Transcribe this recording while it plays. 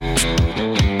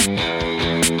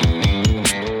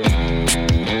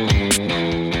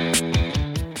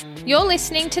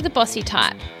listening to The Bossy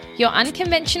Type, your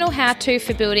unconventional how-to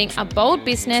for building a bold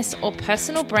business or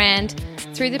personal brand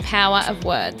through the power of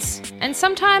words, and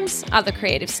sometimes other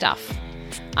creative stuff.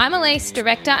 I'm Elise,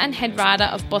 director and head writer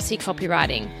of Bossy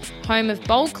Copywriting, home of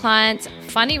bold clients,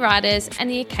 funny writers, and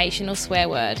the occasional swear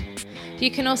word.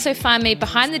 You can also find me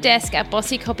behind the desk at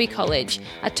Bossy Copy College,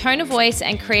 a tone of voice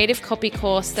and creative copy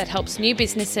course that helps new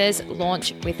businesses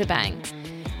launch with a bang.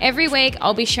 Every week,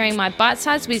 I'll be sharing my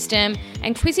bite-sized wisdom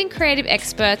and quizzing creative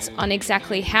experts on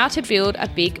exactly how to build a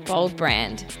big, bold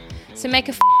brand. So make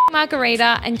a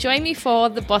margarita and join me for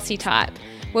The Bossy Type,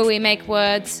 where we make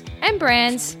words and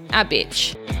brands our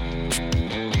bitch.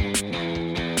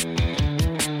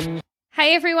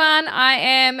 Hey everyone, I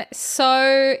am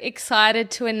so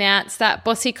excited to announce that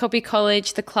Bossy Copy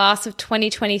College, the class of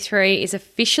 2023, is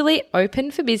officially open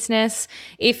for business.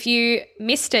 If you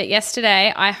missed it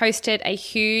yesterday, I hosted a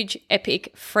huge,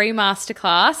 epic free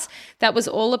masterclass that was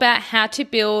all about how to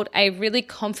build a really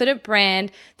confident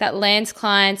brand that lands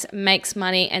clients, makes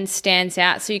money, and stands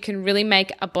out so you can really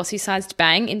make a bossy-sized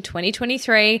bang in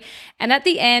 2023. And at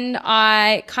the end,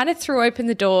 I kind of threw open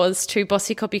the doors to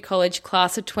Bossy Copy College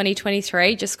class of 2023.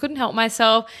 Just couldn't help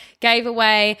myself, gave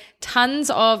away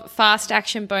tons of fast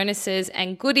action bonuses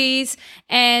and goodies,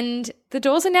 and the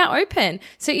doors are now open.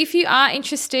 So if you are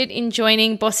interested in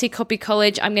joining Bossy Copy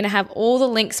College, I'm going to have all the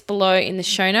links below in the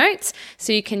show notes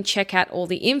so you can check out all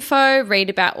the info, read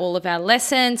about all of our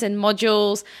lessons and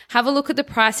modules, have a look at the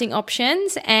pricing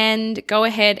options, and go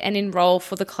ahead and enroll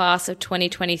for the class of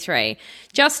 2023.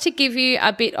 Just to give you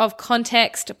a bit of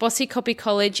context, Bossy Copy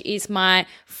College is my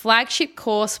flagship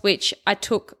course, which I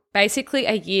took basically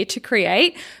a year to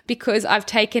create because I've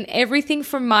taken everything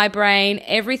from my brain,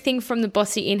 everything from the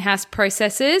Bossy in-house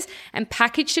processes, and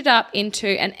packaged it up into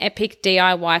an epic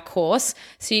DIY course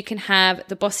so you can have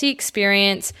the Bossy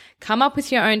experience, come up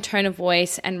with your own tone of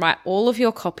voice, and write all of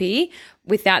your copy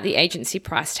without the agency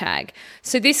price tag.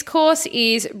 So this course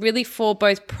is really for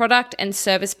both product and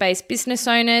service-based business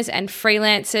owners and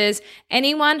freelancers,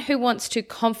 anyone who wants to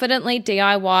confidently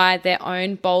DIY their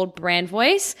own bold brand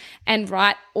voice and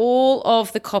write all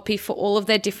of the copy for all of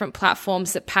their different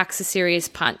platforms that packs a serious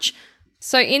punch.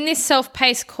 So in this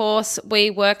self-paced course, we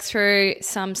work through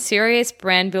some serious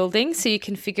brand building so you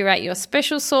can figure out your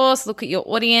special sauce, look at your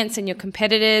audience and your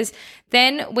competitors.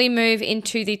 Then we move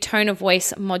into the tone of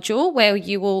voice module where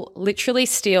you will literally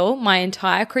steal my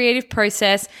entire creative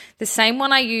process, the same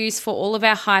one I use for all of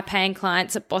our high-paying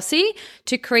clients at Bossy,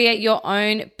 to create your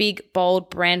own big, bold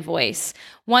brand voice.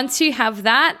 Once you have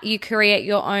that, you create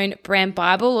your own brand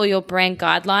Bible or your brand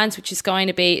guidelines, which is going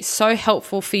to be so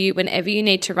helpful for you whenever you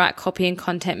need to write copy and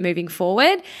content moving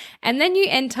forward. And then you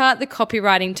enter the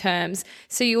copywriting terms.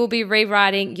 So you will be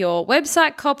rewriting your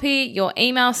website copy, your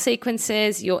email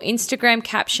sequences, your Instagram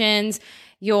captions,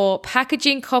 your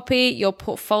packaging copy, your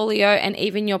portfolio, and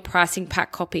even your pricing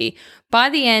pack copy. By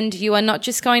the end, you are not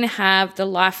just going to have the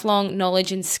lifelong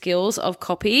knowledge and skills of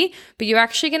copy, but you're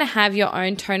actually going to have your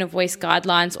own tone of voice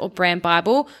guidelines or brand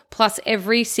Bible, plus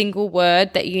every single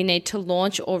word that you need to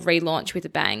launch or relaunch with a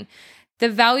bang. The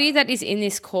value that is in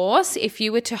this course, if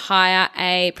you were to hire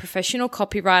a professional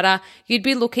copywriter, you'd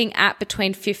be looking at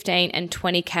between 15 and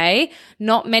 20K.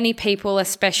 Not many people,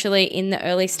 especially in the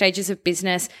early stages of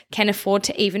business, can afford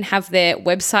to even have their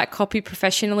website copy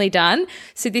professionally done.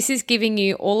 So this is giving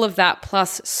you all of that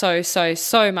plus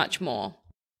so much more.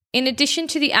 In addition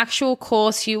to the actual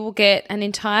course, you will get an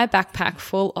entire backpack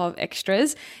full of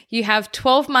extras. You have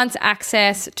 12 months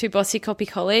access to Bossy Copy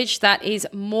College. That is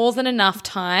more than enough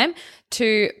time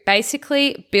to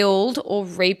basically build or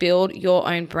rebuild your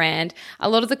own brand. A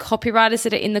lot of the copywriters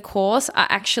that are in the course are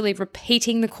actually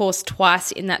repeating the course twice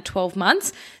in that 12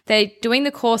 months. They're doing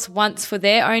the course once for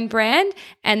their own brand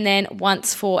and then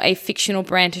once for a fictional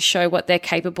brand to show what they're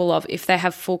capable of if they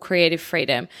have full creative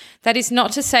freedom. That is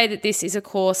not to say that this is a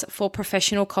course for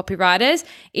professional copywriters.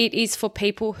 It is for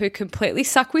people who completely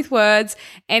suck with words,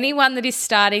 anyone that is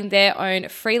starting their own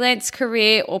freelance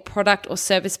career or product or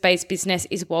service-based business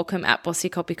is welcome at Bossy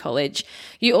Copy College.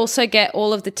 You also get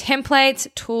all of the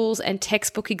templates, tools, and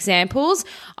textbook examples.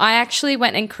 I actually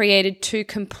went and created 2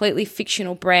 completely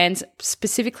fictional brands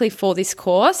specifically for this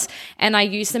course, and I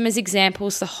use them as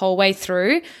examples the whole way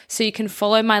through so you can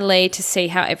follow my lead to see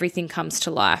how everything comes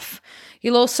to life.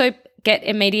 You'll also get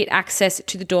immediate access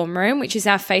to the dorm room, which is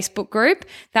our Facebook group.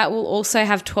 That will also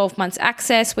have 12 months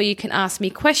access where you can ask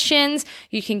me questions,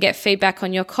 you can get feedback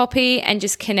on your copy, and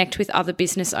just connect with other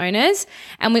business owners.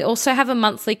 And we also have a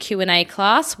monthly Q&A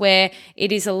class where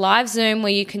it is a live Zoom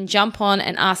where you can jump on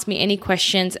and ask me any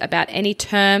questions about any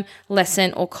term,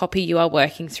 lesson, or copy you are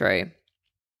working through.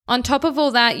 On top of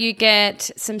all that, you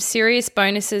get some serious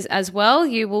bonuses as well.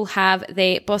 You will have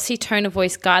the Bossy Tone of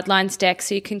Voice Guidelines deck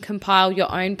so you can compile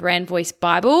your own brand voice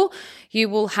Bible. You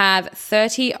will have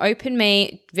 30 Open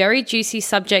Me, very juicy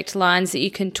subject lines that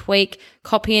you can tweak,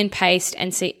 copy and paste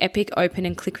and see epic open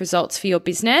and click results for your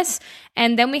business.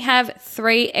 And then we have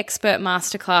 3 expert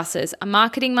masterclasses, a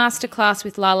marketing masterclass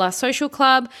with Lala Social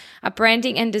Club, a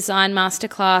branding and design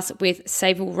masterclass with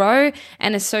Sable Rowe,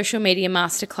 and a social media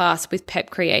masterclass with Pep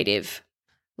Creative.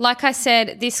 Like I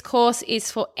said, this course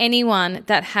is for anyone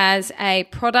that has a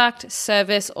product,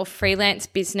 service, or freelance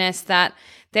business that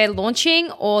they're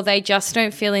launching or they just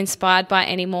don't feel inspired by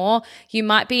anymore. You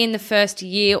might be in the first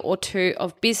year or 2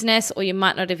 of business, or you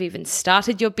might not have even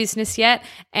started your business yet,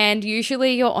 and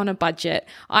usually you're on a budget.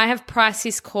 I have priced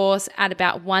this course at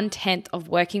about 1/10 of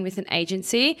working with an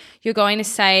agency. You're going to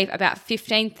save about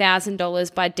 $15,000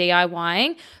 by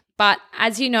DIYing. But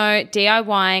as you know,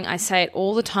 DIYing, I say it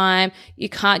all the time, you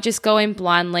can't just go in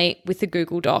blindly with a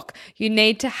Google Doc. You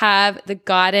need to have the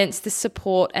guidance, the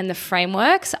support, and the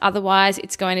frameworks. Otherwise,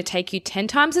 it's going to take you 10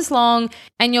 times as long,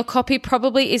 and your copy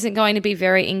probably isn't going to be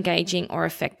very engaging or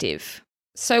effective.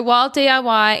 So while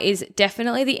DIY is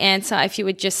definitely the answer if you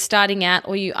were just starting out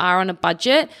or you are on a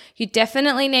budget, you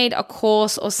definitely need a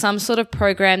course or some sort of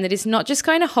program that is not just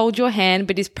going to hold your hand,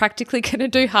 but is practically going to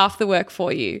do half the work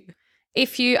for you.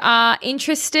 If you are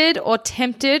interested or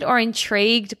tempted or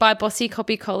intrigued by Bossy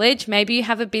Copy College, maybe you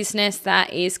have a business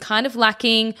that is kind of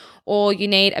lacking, or you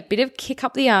need a bit of kick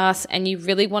up the ass and you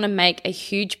really want to make a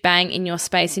huge bang in your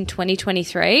space in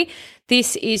 2023,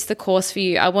 this is the course for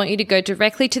you. I want you to go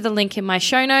directly to the link in my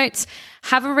show notes,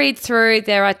 have a read through.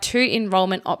 There are 2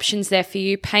 enrollment options there for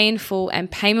you, pay in full and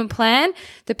payment plan.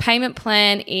 The payment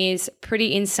plan is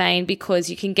pretty insane because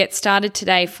you can get started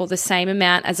today for the same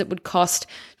amount as it would cost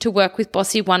to work with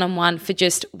Bossy one-on-one for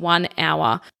just 1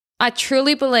 hour. I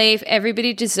truly believe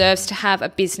everybody deserves to have a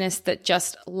business that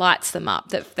just lights them up,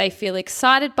 that they feel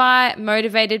excited by,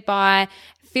 motivated by,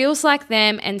 feels like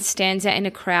them, and stands out in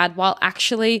a crowd while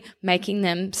actually making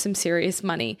them some serious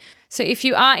money. So if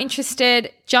you are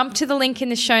interested, jump to the link in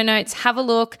the show notes, have a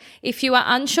look. If you are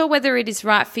unsure whether it is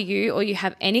right for you or you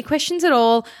have any questions at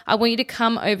all, I want you to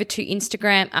come over to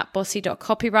Instagram at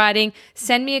bossy.copywriting,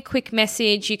 send me a quick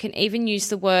message. You can even use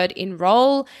the word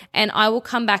enroll, and I will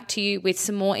come back to you with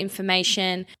some more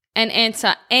information and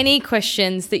answer any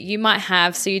questions that you might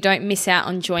have so you don't miss out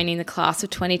on joining the class of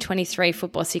 2023 for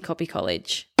Bossy Copy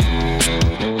College.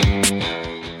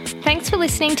 Thanks for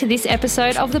listening to this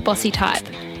episode of The Bossy Type.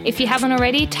 If you haven't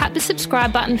already, tap the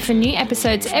subscribe button for new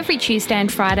episodes every Tuesday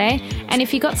and Friday. And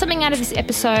if you got something out of this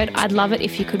episode, I'd love it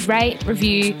if you could rate,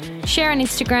 review, share on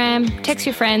Instagram, text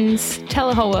your friends, tell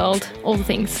the whole world, all the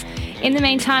things. In the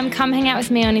meantime, come hang out with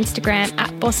me on Instagram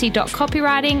at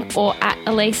bossy.copywriting or at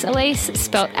Elise,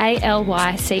 spelled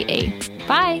ALYCE.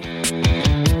 Bye.